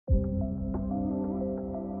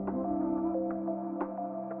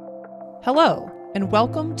Hello, and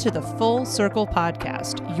welcome to the Full Circle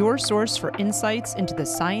Podcast, your source for insights into the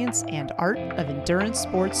science and art of endurance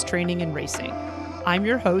sports training and racing. I'm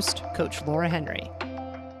your host, Coach Laura Henry.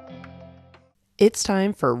 It's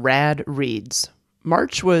time for Rad Reads.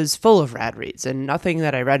 March was full of rad reads, and nothing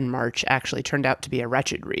that I read in March actually turned out to be a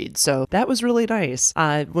wretched read, so that was really nice.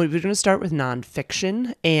 We're going to start with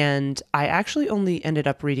nonfiction, and I actually only ended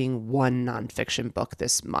up reading one nonfiction book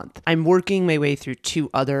this month. I'm working my way through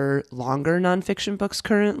two other longer nonfiction books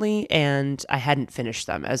currently, and I hadn't finished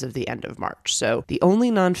them as of the end of March. So the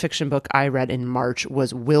only nonfiction book I read in March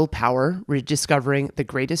was Willpower, Rediscovering the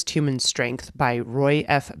Greatest Human Strength by Roy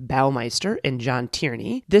F. Baumeister and John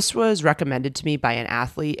Tierney. This was recommended to me by an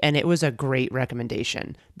athlete, and it was a great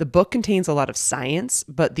recommendation. The book contains a lot of science,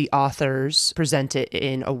 but the authors present it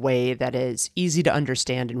in a way that is easy to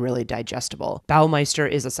understand and really digestible. Baumeister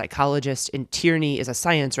is a psychologist, and Tierney is a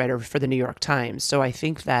science writer for the New York Times, so I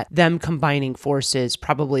think that them combining forces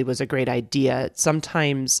probably was a great idea.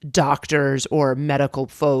 Sometimes doctors or medical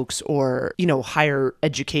folks or, higher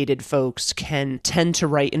educated folks can tend to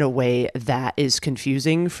write in a way that is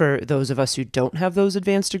confusing for those of us who don't have those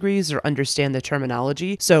advanced degrees or understand the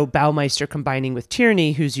terminology. So Baumeister combining with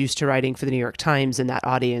Tierney, who's used to writing for the New York Times in that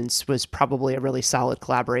audience, was probably a really solid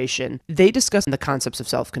collaboration. They discuss the concepts of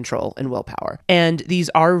self-control and willpower. And these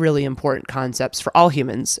are really important concepts for all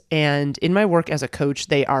humans. And in my work as a coach,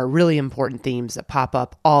 they are really important themes that pop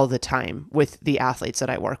up all the time with the athletes that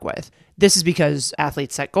I work with. This is because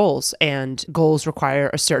athletes set goals, and goals require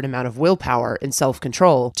a certain amount of willpower and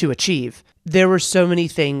self-control to achieve. There were so many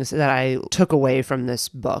things that I took away from this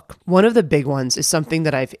book. One of the big ones is something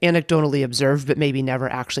that I've anecdotally observed, but maybe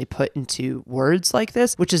never actually put into words like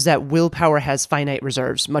this, which is that willpower has finite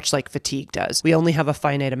reserves, much like fatigue does. We only have a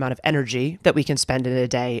finite amount of energy that we can spend in a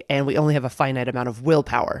day, and we only have a finite amount of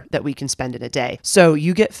willpower that we can spend in a day. So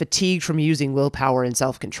you get fatigued from using willpower and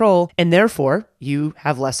self-control, and therefore you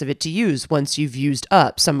have less of it to use once you've used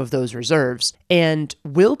up some of those reserves. And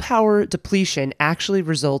willpower depletion actually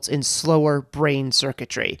results in slower brain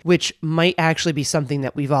circuitry, which might actually be something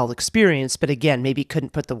that we've all experienced, but again, maybe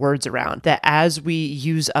couldn't put the words around. That as we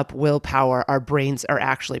use up willpower, our brains are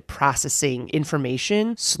actually processing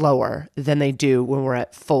information slower than they do when we're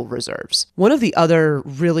at full reserves. One of the other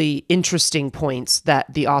really interesting points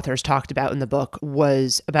that the authors talked about in the book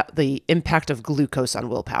was about the impact of glucose on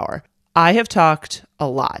willpower. I have talked a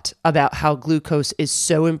lot about how glucose is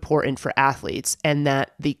so important for athletes and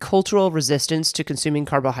that the cultural resistance to consuming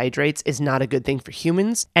carbohydrates is not a good thing for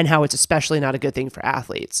humans and how it's especially not a good thing for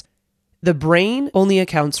athletes. The brain only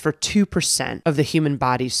accounts for 2% of the human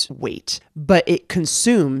body's weight, but it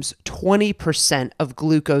consumes 20% of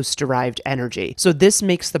glucose-derived energy. So this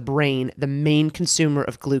makes the brain the main consumer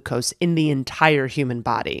of glucose in the entire human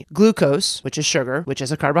body. Glucose, which is sugar, which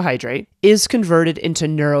is a carbohydrate, is converted into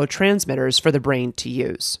neurotransmitters for the brain to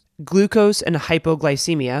use. Glucose and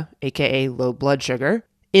hypoglycemia, aka low blood sugar,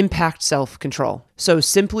 impact self-control. So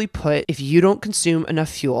simply put, if you don't consume enough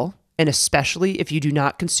fuel, and especially if you do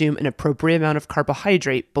not consume an appropriate amount of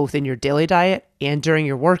carbohydrate, both in your daily diet and during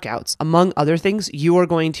your workouts, among other things, you are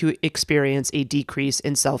going to experience a decrease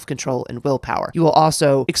in self-control and willpower. You will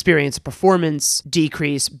also experience a performance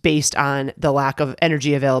decrease based on the lack of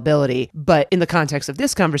energy availability. But in the context of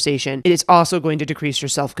this conversation, it is also going to decrease your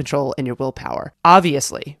self-control and your willpower.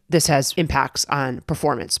 Obviously, this has impacts on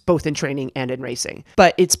performance, both in training and in racing.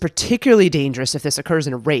 But it's particularly dangerous if this occurs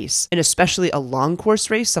in a race, and especially a long course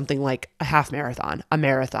race, something like a half marathon,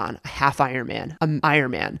 a half Ironman, an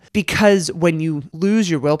Ironman. Because when you lose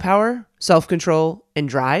your willpower, self-control, and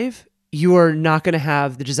drive, you are not going to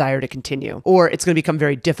have the desire to continue, or it's going to become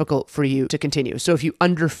very difficult for you to continue. So if you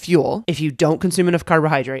underfuel, if you don't consume enough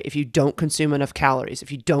carbohydrate, if you don't consume enough calories,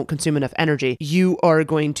 if you don't consume enough energy, you are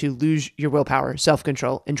going to lose your willpower,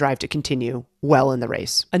 self-control, and drive to continue well in the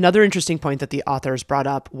race. Another interesting point that the authors brought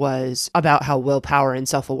up was about how willpower and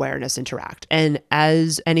self-awareness interact. And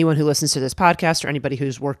as anyone who listens to this podcast or anybody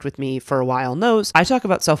who's worked with me for a while knows, I talk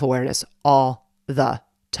about self-awareness all the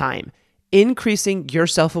time. Increasing your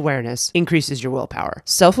self-awareness increases your willpower.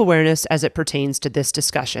 Self-awareness as it pertains to this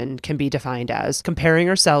discussion can be defined as comparing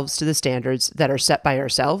ourselves to the standards that are set by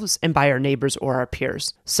ourselves and by our neighbors or our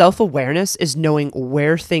peers. Self-awareness is knowing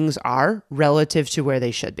where things are relative to where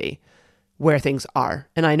they should be. Where things are.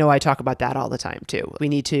 And I know I talk about that all the time too. We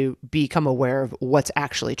need to become aware of what's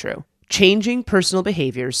actually true. Changing personal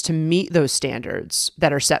behaviors to meet those standards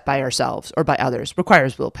that are set by ourselves or by others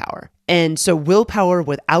requires willpower. And so willpower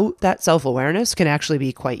without that self-awareness can actually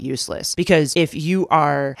be quite useless, because if you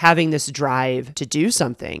are having this drive to do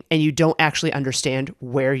something and you don't actually understand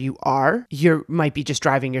where you are, you might be just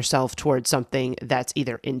driving yourself towards something that's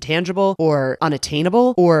either intangible or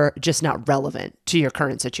unattainable or just not relevant to your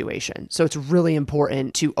current situation. So it's really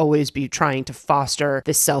important to always be trying to foster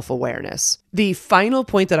this self-awareness. The final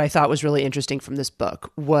point that I thought was really interesting from this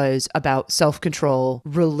book was about self-control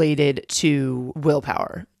related to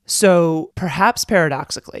willpower. So perhaps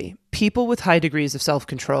paradoxically, people with high degrees of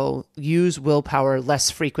self-control use willpower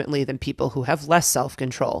less frequently than people who have less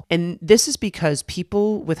self-control. And this is because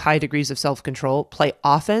people with high degrees of self-control play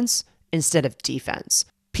offense instead of defense.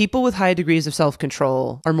 People with high degrees of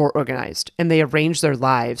self-control are more organized, and they arrange their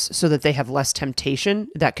lives so that they have less temptation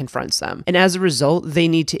that confronts them. And as a result, they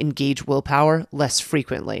need to engage willpower less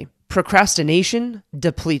frequently. Procrastination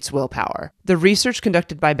depletes willpower. The research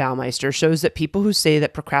conducted by Baumeister shows that people who say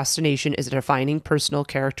that procrastination is a defining personal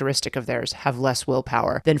characteristic of theirs have less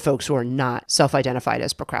willpower than folks who are not self-identified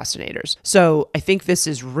as procrastinators. So I think this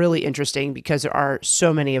is really interesting because there are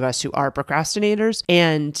so many of us who are procrastinators,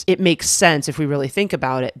 and it makes sense if we really think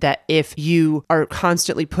about it that if you are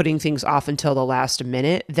constantly putting things off until the last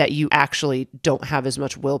minute, that you actually don't have as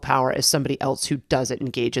much willpower as somebody else who doesn't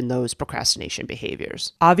engage in those procrastination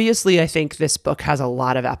behaviors. Obviously, I think this book has a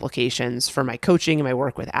lot of applications for my coaching and my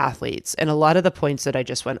work with athletes. And a lot of the points that I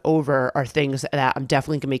just went over are things that I'm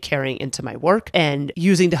definitely going to be carrying into my work and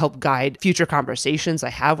using to help guide future conversations I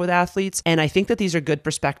have with athletes. And I think that these are good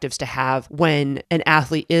perspectives to have when an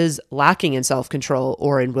athlete is lacking in self-control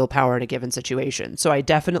or in willpower in a given situation. So I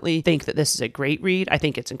definitely think that this is a great read. I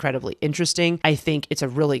think it's incredibly interesting. I think it's a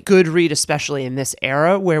really good read, especially in this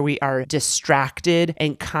era where we are distracted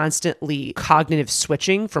and constantly cognitive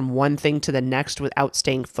switching from one thing to the next without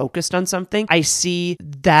staying focused on something. I see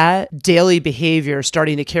that daily behavior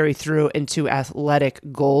starting to carry through into athletic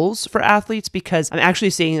goals for athletes, because I'm actually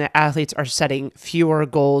seeing that athletes are setting fewer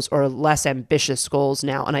goals or less ambitious goals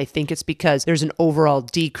now. And I think it's because there's an overall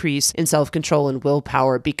decrease in self-control and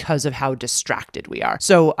willpower because of how distracted we are.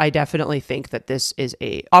 So I definitely think that this is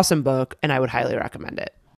an awesome book and I would highly recommend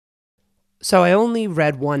it. So I only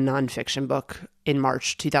read one nonfiction book in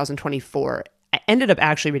March 2024. I ended up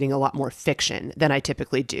actually reading a lot more fiction than I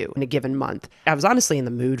typically do in a given month. I was honestly in the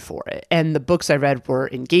mood for it, and the books I read were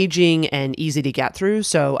engaging and easy to get through,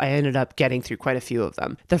 so I ended up getting through quite a few of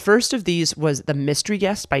them. The first of these was The Mystery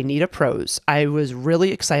Guest by Nita Prose. I was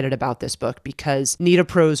really excited about this book because Nita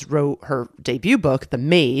Prose wrote her debut book, The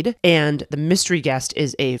Maid, and The Mystery Guest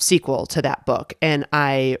is a sequel to that book, and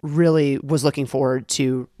I really was looking forward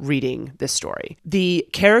to reading this story. The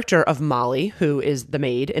character of Molly, who is the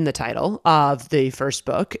maid in the title of the first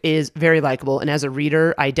book, is very likable, and as a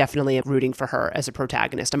reader, I definitely am rooting for her as a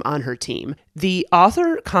protagonist. I'm on her team. The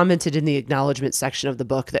author commented in the acknowledgement section of the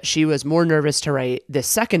book that she was more nervous to write this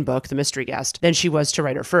second book, The Mystery Guest, than she was to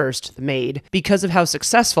write her first, The Maid, because of how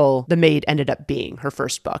successful The Maid ended up being, her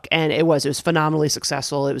first book. And it was phenomenally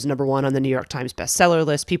successful. It was #1 on the New York Times bestseller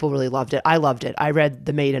list. People really loved it. I loved it. I read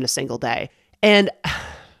The Maid in a single day. And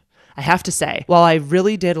I have to say, while I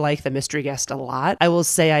really did like The Mystery Guest a lot, I will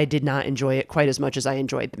say I did not enjoy it quite as much as I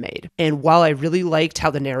enjoyed The Maid. And while I really liked how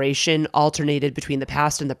the narration alternated between the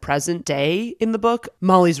past and the present day in the book,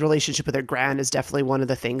 Molly's relationship with her gran is definitely one of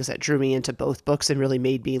the things that drew me into both books and really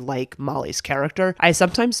made me like Molly's character. I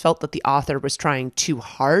sometimes felt that the author was trying too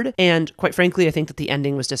hard, and quite frankly, I think that the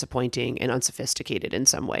ending was disappointing and unsophisticated in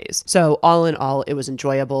some ways. So all in all, it was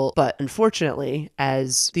enjoyable, but unfortunately,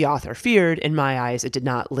 as the author feared, in my eyes, it did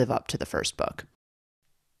not live up to the first book.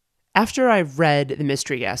 After I read The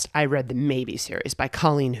Mystery Guest, I read the Maybe series by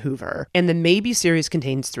Colleen Hoover. And the Maybe series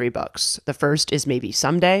contains 3 books. The first is Maybe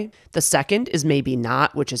Someday. The second is Maybe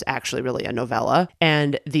Not, which is actually really a novella.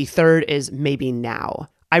 And the third is Maybe Now.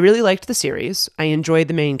 I really liked the series. I enjoyed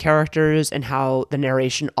the main characters and how the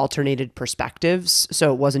narration alternated perspectives.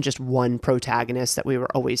 So it wasn't just one protagonist that we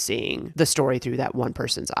were always seeing the story through that one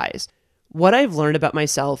person's eyes. What I've learned about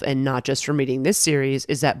myself, and not just from reading this series,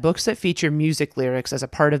 is that books that feature music lyrics as a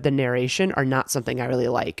part of the narration are not something I really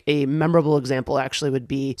like. A memorable example actually would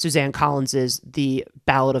be Suzanne Collins's The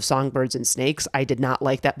Ballad of Songbirds and Snakes. I did not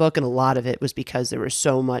like that book, and a lot of it was because there was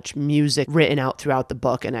so much music written out throughout the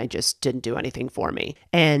book, and I just didn't do anything for me.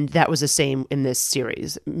 And that was the same in this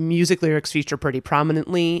series. Music lyrics feature pretty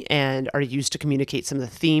prominently and are used to communicate some of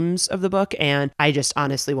the themes of the book, and I just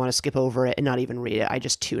honestly want to skip over it and not even read it. I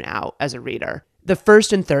just tune out as a reader. The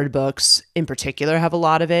first and third books in particular have a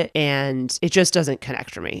lot of it, and it just doesn't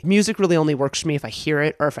connect for me. Music really only works for me if I hear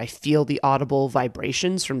it or if I feel the audible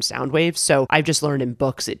vibrations from sound waves, so I've just learned in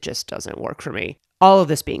books it just doesn't work for me. All of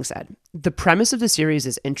this being said, The premise of the series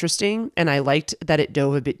is interesting, and I liked that it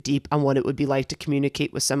dove a bit deep on what it would be like to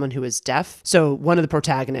communicate with someone who is deaf. So one of the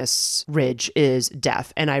protagonists, Ridge, is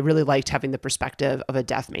deaf, and I really liked having the perspective of a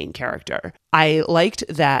deaf main character. I liked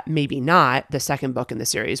that Maybe Not, the second book in the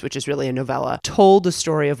series, which is really a novella, told the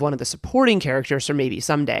story of one of the supporting characters for Maybe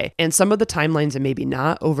Someday. And some of the timelines in Maybe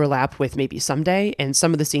Not overlap with Maybe Someday, and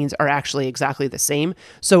some of the scenes are actually exactly the same.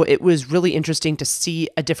 So it was really interesting to see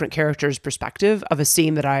a different character's perspective of a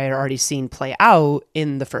scene that I had already seen play out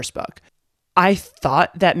in the first book. I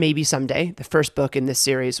thought that Maybe Someday, the first book in this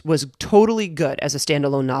series, was totally good as a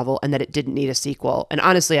standalone novel and that it didn't need a sequel. And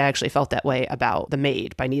honestly, I actually felt that way about The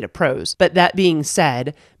Maid by Nita Prose. But that being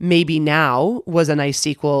said, Maybe Now was a nice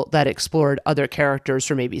sequel that explored other characters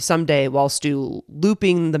for Maybe Someday while still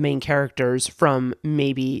looping the main characters from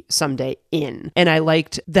Maybe Someday in. And I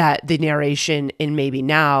liked that the narration in Maybe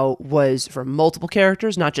Now was for multiple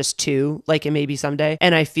characters, not just two, like in Maybe Someday.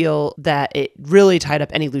 And I feel that it really tied up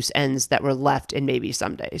any loose ends that were left in Maybe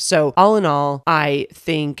Someday. So all in all, I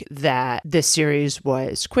think that this series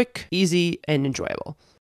was quick, easy, and enjoyable.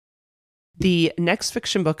 The next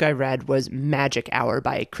fiction book I read was Magic Hour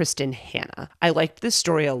by Kristen Hanna. I liked this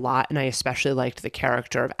story a lot, and I especially liked the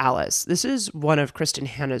character of Alice. This is one of Kristen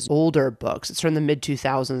Hanna's older books. It's from the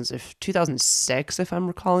mid-2000s, 2006, if I'm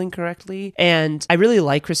recalling correctly. And I really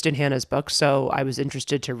like Kristen Hanna's book, so I was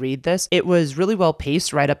interested to read this. It was really well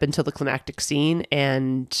paced right up until the climactic scene,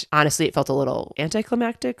 and honestly, it felt a little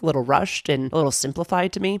anticlimactic, a little rushed, and a little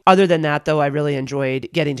simplified to me. Other than that, though, I really enjoyed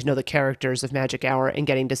getting to know the characters of Magic Hour and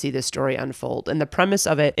getting to see this story unfold. And the premise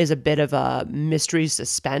of it is a bit of a mystery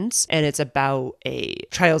suspense, and it's about a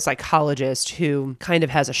child psychologist who kind of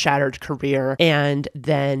has a shattered career and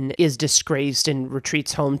then is disgraced and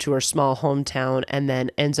retreats home to her small hometown, and then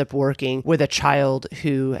ends up working with a child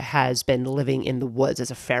who has been living in the woods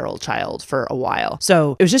as a feral child for a while.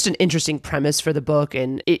 So it was just an interesting premise for the book,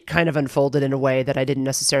 and it kind of unfolded in a way that I didn't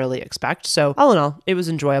necessarily expect. So all in all, it was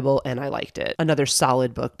enjoyable and I liked it. Another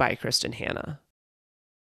solid book by Kristen Hanna.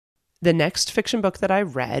 The next fiction book that I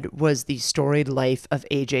read was The Storied Life of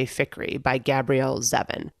A.J. Fikry by Gabrielle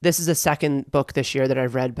Zevin. This is the second book this year that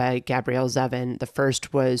I've read by Gabrielle Zevin. The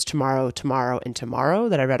first was Tomorrow, Tomorrow, and Tomorrow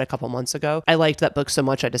that I read a couple months ago. I liked that book so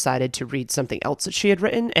much I decided to read something else that she had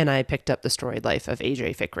written, and I picked up The Storied Life of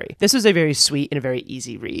A.J. Fikry. This was a very sweet and a very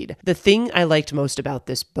easy read. The thing I liked most about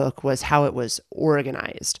this book was how it was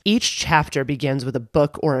organized. Each chapter begins with a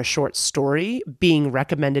book or a short story being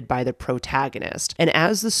recommended by the protagonist, and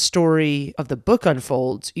as the story of the book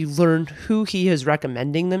unfolds, you learn who he is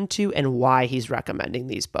recommending them to and why he's recommending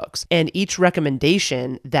these books. And each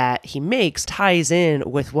recommendation that he makes ties in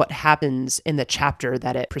with what happens in the chapter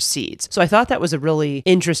that it precedes. So I thought that was a really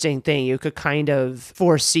interesting thing. You could kind of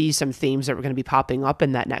foresee some themes that were going to be popping up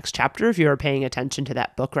in that next chapter if you were paying attention to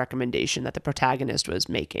that book recommendation that the protagonist was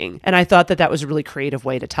making. And I thought that that was a really creative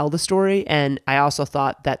way to tell the story. And I also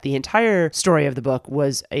thought that the entire story of the book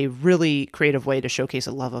was a really creative way to showcase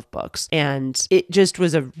a love of books. And it just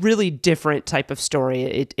was a really different type of story.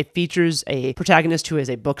 It features a protagonist who is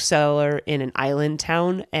a bookseller in an island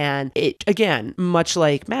town. And it, again, much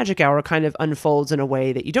like Magic Hour, kind of unfolds in a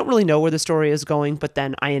way that you don't really know where the story is going, but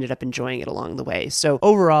then I ended up enjoying it along the way. So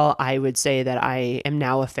overall, I would say that I am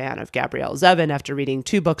now a fan of Gabrielle Zevin after reading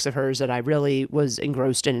two books of hers that I really was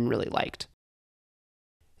engrossed in and really liked.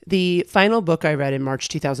 The final book I read in March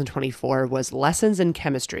 2024 was Lessons in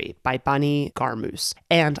Chemistry by Bonnie Garmus,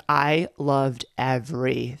 and I loved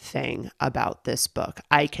everything about this book.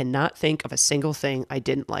 I cannot think of a single thing I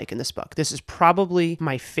didn't like in this book. This is probably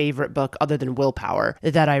my favorite book, other than Willpower,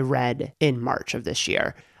 that I read in March of this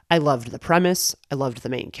year. I loved the premise, I loved the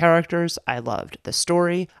main characters, I loved the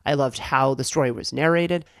story, I loved how the story was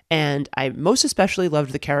narrated, and I most especially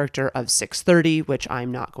loved the character of 630, which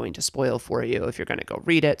I'm not going to spoil for you if you're going to go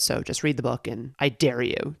read it, so just read the book and I dare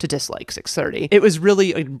you to dislike 630. It was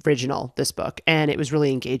really original, this book, and it was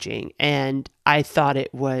really engaging, and I thought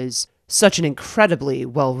it was such an incredibly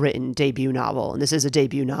well-written debut novel, and this is a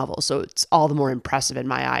debut novel, so it's all the more impressive in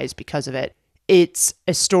my eyes because of it. It's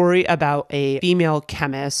a story about a female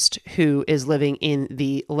chemist who is living in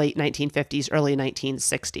the late 1950s, early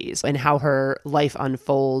 1960s, and how her life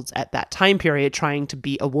unfolds at that time period, trying to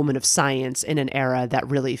be a woman of science in an era that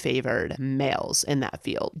really favored males in that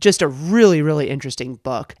field. Just a really, really interesting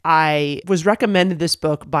book. I was recommended this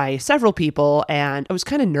book by several people, and I was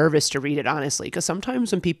kind of nervous to read it, honestly, because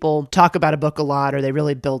sometimes when people talk about a book a lot or they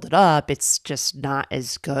really build it up, it's just not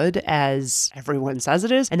as good as everyone says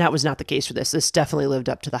it is, and that was not the case for this. this definitely lived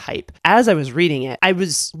up to the hype. As I was reading it, I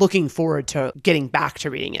was looking forward to getting back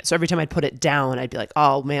to reading it. So every time I'd put it down, I'd be like,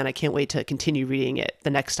 oh man, I can't wait to continue reading it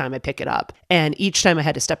the next time I pick it up. And each time I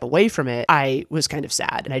had to step away from it, I was kind of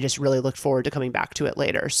sad. And I just really looked forward to coming back to it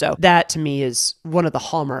later. So that to me is one of the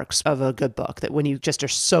hallmarks of a good book, that when you just are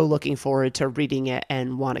so looking forward to reading it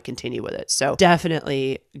and want to continue with it. So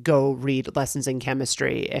definitely go read Lessons in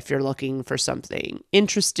Chemistry if you're looking for something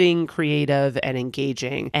interesting, creative, and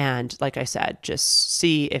engaging. And like I said, just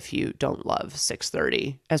see if you don't love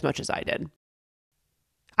 630 as much as I did.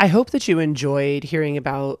 I hope that you enjoyed hearing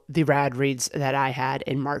about the rad reads that I had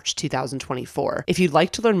in March 2024. If you'd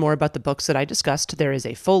like to learn more about the books that I discussed, there is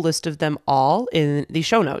a full list of them all in the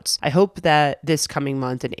show notes. I hope that this coming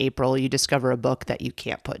month in April, you discover a book that you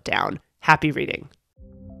can't put down. Happy reading.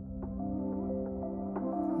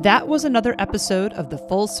 That was another episode of the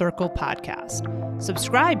Full Circle Podcast.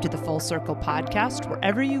 Subscribe to the Full Circle Podcast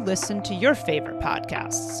wherever you listen to your favorite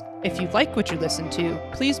podcasts. If you like what you listen to,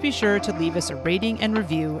 please be sure to leave us a rating and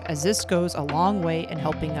review, as this goes a long way in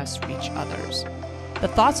helping us reach others. The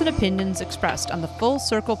thoughts and opinions expressed on the Full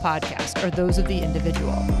Circle Podcast are those of the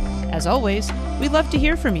individual. As always, we love to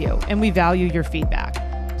hear from you and we value your feedback.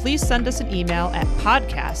 Please send us an email at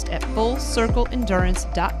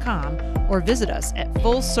podcast@fullcircleendurance.com or visit us at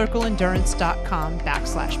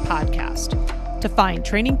fullcircleendurance.com/podcast. To find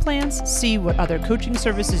training plans, see what other coaching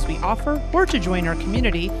services we offer, or to join our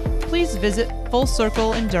community, please visit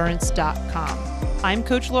fullcircleendurance.com. I'm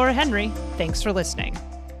Coach Laura Henry. Thanks for listening.